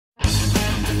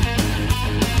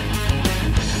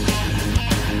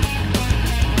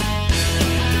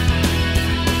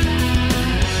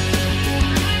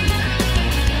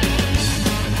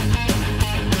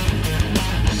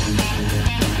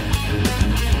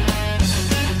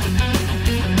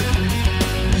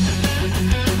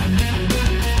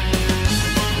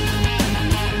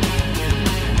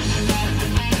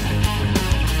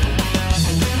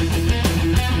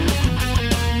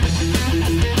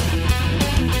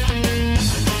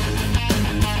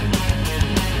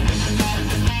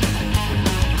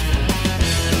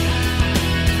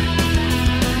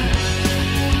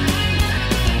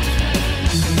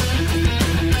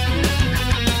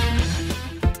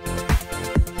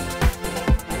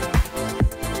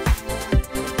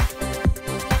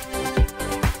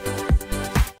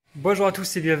Bonjour à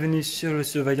tous et bienvenue sur le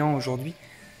Surveillant aujourd'hui.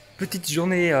 Petite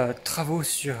journée travaux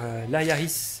sur la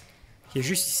Yaris qui est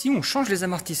juste ici. On change les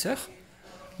amortisseurs.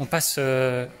 On passe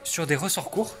sur des ressorts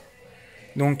courts.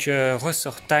 Donc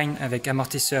ressort Tine avec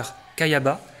amortisseur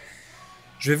Kayaba.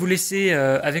 Je vais vous laisser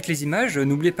avec les images.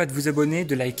 N'oubliez pas de vous abonner,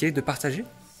 de liker, de partager.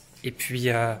 Et puis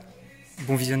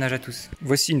bon visionnage à tous.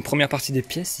 Voici une première partie des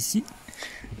pièces ici.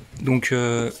 Donc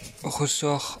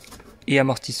ressort et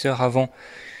amortisseur avant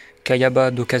Kayaba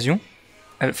d'occasion.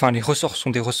 Enfin, les ressorts sont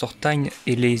des ressorts Tine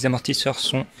et les amortisseurs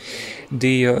sont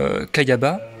des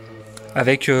Kayaba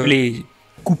avec les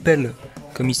coupelles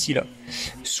comme ici là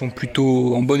sont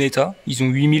plutôt en bon état. Ils ont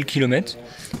 8000 km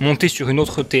montés sur une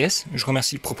autre TS. Je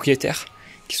remercie le propriétaire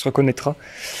qui se reconnaîtra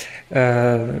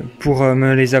pour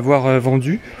me les avoir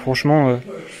vendus. Franchement,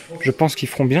 je pense qu'ils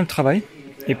feront bien le travail.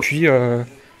 Et puis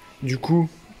du coup,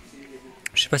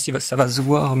 je sais pas si ça va se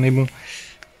voir, mais bon.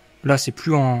 Là, c'est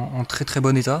plus en très très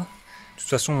bon état. De toute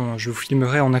façon, je vous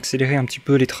filmerai en accéléré un petit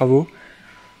peu les travaux.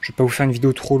 Je vais pas vous faire une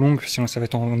vidéo trop longue, sinon ça va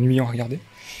être ennuyant à regarder.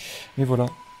 Mais voilà.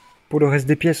 Pour le reste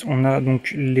des pièces, on a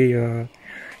donc les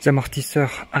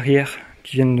amortisseurs arrière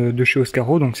qui viennent de chez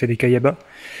Oscaro, donc c'est des Kayaba.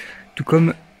 Tout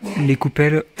comme les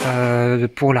coupelles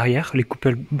pour l'arrière. Les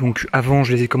coupelles, donc avant,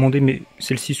 je les ai commandées, mais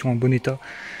celles-ci sont en bon état.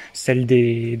 Celles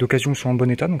d'occasion sont en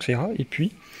bon état, donc ça ira. Et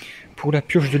puis, pour la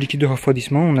purge de liquide de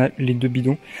refroidissement, on a les deux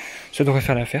bidons. Ça devrait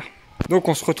faire l'affaire. Donc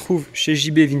on se retrouve chez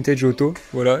JB Vintage Auto.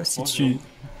 Voilà, si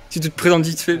tu te présentes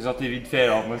vite fait. Présenter vite fait,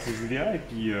 alors moi c'est Julien et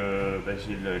puis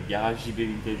j'ai le garage JB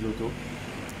Vintage Auto.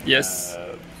 Yes.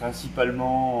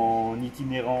 Principalement en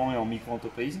itinérant et en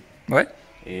micro-entreprise. Ouais.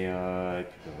 Et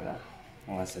puis voilà,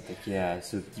 on va s'attaquer à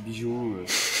ce petit bijou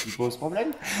qui pose problème.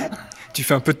 Tu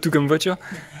fais un peu de tout comme voiture?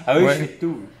 Ah oui, ouais. Je fais de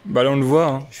tout. Bah là on le voit.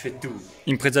 Hein. Je fais de tout.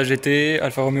 Impreza GT,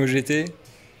 Alfa Romeo GT,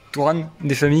 Touran,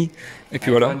 des familles. Et puis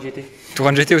voilà. Touran GT.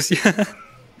 Touran GT aussi.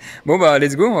 Bon bah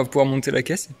let's go, on va pouvoir monter la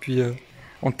caisse et puis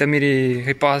entamer les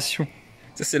réparations.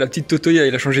 Ça c'est la petite Totoya,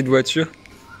 il a changé de voiture.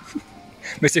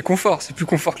 Mais c'est confort, c'est plus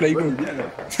confort que l'Aigo. Ouais, bien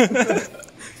là.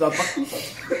 Ça va partout ça.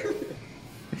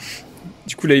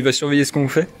 Du coup là il va surveiller ce qu'on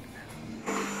fait.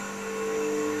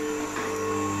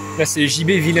 Là c'est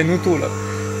JB Vilain Auto là.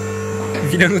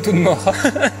 Vilain Auto de mort.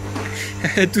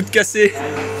 Toute cassée.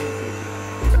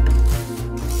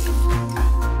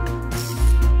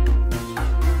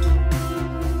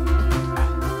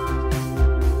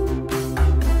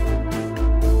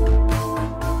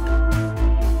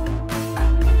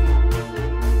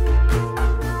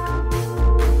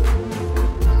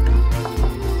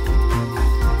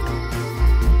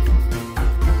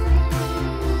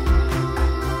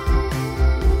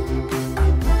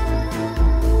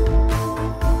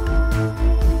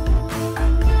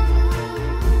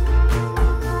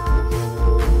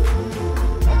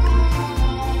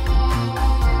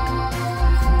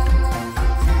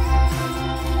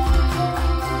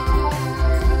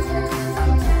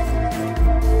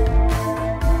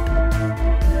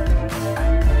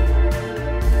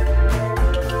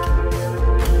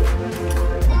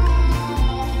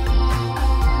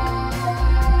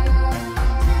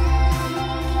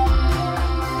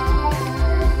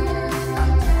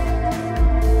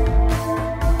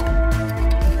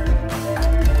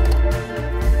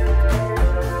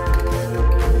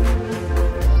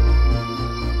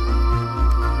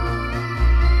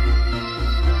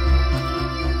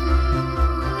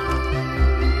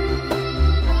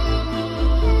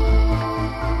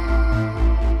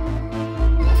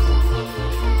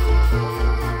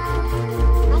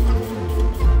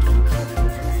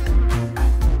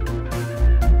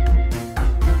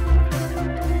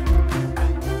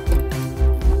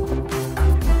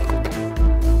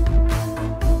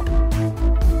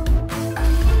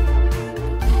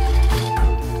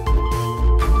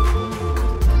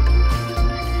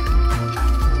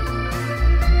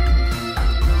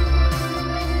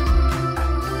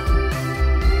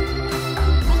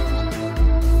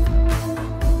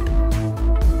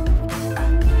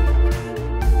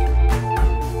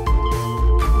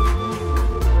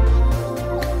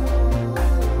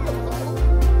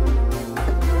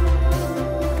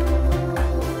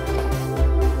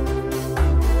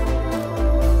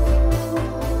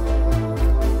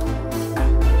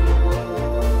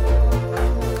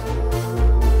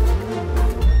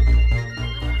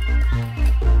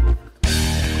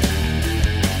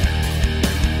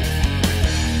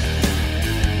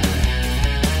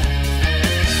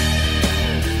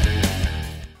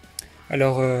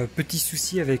 Alors, petit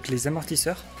souci avec les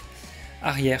amortisseurs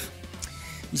arrière.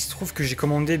 Il se trouve que j'ai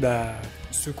commandé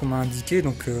ceux qu'on m'a indiqués,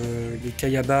 donc les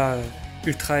Kayaba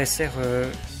Ultra SR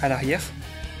à l'arrière.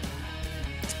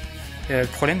 Le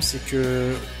problème, c'est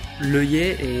que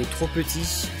l'œillet est trop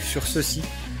petit sur ceci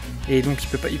et donc ils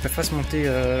peuvent pas se monter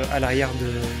à l'arrière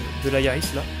de la Yaris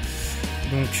là.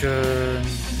 Donc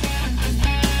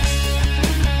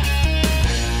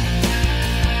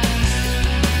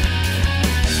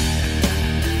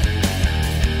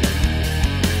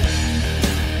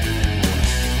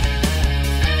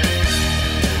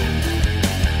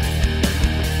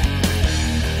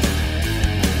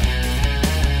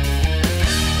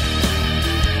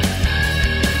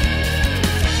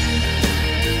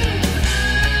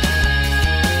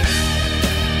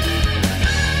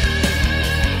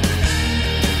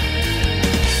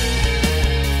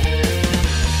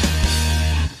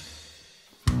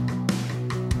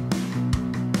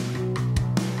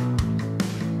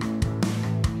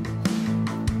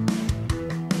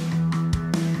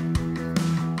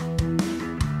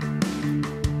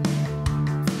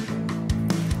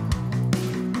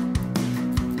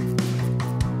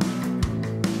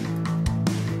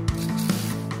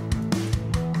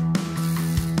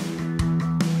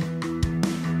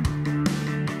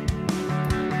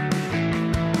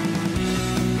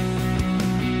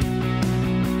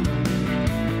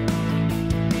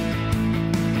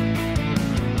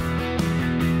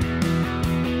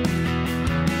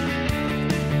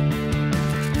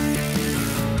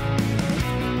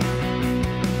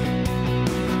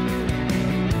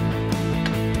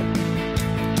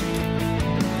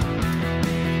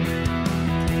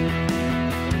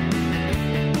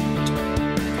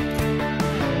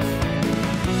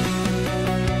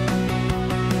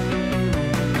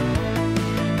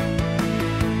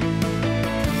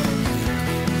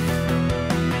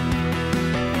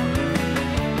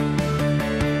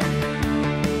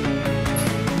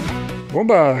bon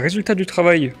bah résultat du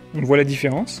travail, on voit la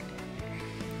différence.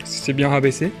 C'est bien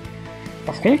rabaissé.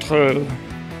 Par contre,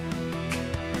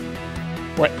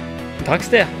 ouais,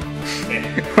 dragster.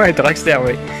 Ouais, dragster,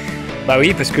 ouais. Bah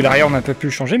oui, parce que l'arrière on n'a pas pu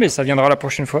le changer, mais ça viendra la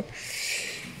prochaine fois.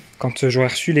 Quand j'aurai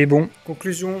reçu les bons.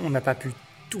 Conclusion, on n'a pas pu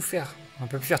tout faire. On n'a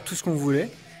pas pu faire tout ce qu'on voulait.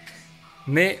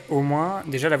 Mais au moins,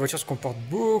 déjà la voiture se comporte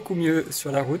beaucoup mieux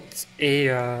sur la route. Et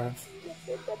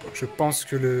je pense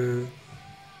que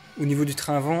au niveau du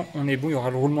train avant, on est bon, il y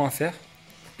aura le roulement à faire.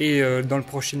 Et dans le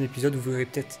prochain épisode, vous verrez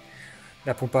peut-être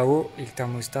la pompe à eau et le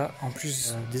thermostat, en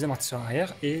plus des amortisseurs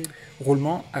arrière et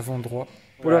roulement avant droit.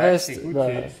 Pour le reste, c'est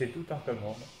tout un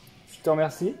commande. Je te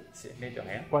remercie. Mais de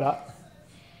rien. Voilà.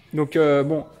 Donc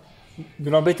bon, ne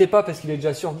l'embêtez pas parce qu'il est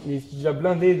déjà il est déjà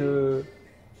blindé de...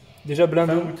 Déjà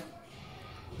blindé. Fin août.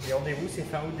 Les rendez-vous, c'est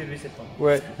fin août, début septembre.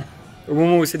 Ouais, au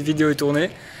moment où cette vidéo est tournée.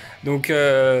 Donc,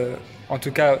 en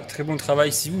tout cas, très bon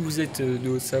travail. Si vous êtes de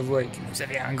Haute-Savoie et que vous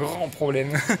avez un grand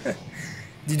problème,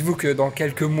 dites-vous que dans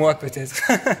quelques mois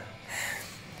peut-être,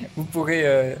 vous pourrez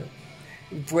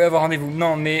avoir rendez-vous.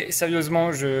 Non, mais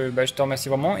sérieusement, je te remercie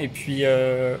vraiment. Et puis,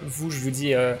 je vous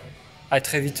dis à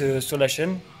très vite sur la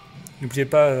chaîne. N'oubliez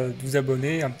pas de vous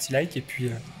abonner, un petit like. Et puis,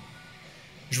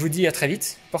 je vous dis à très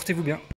vite. Portez-vous bien.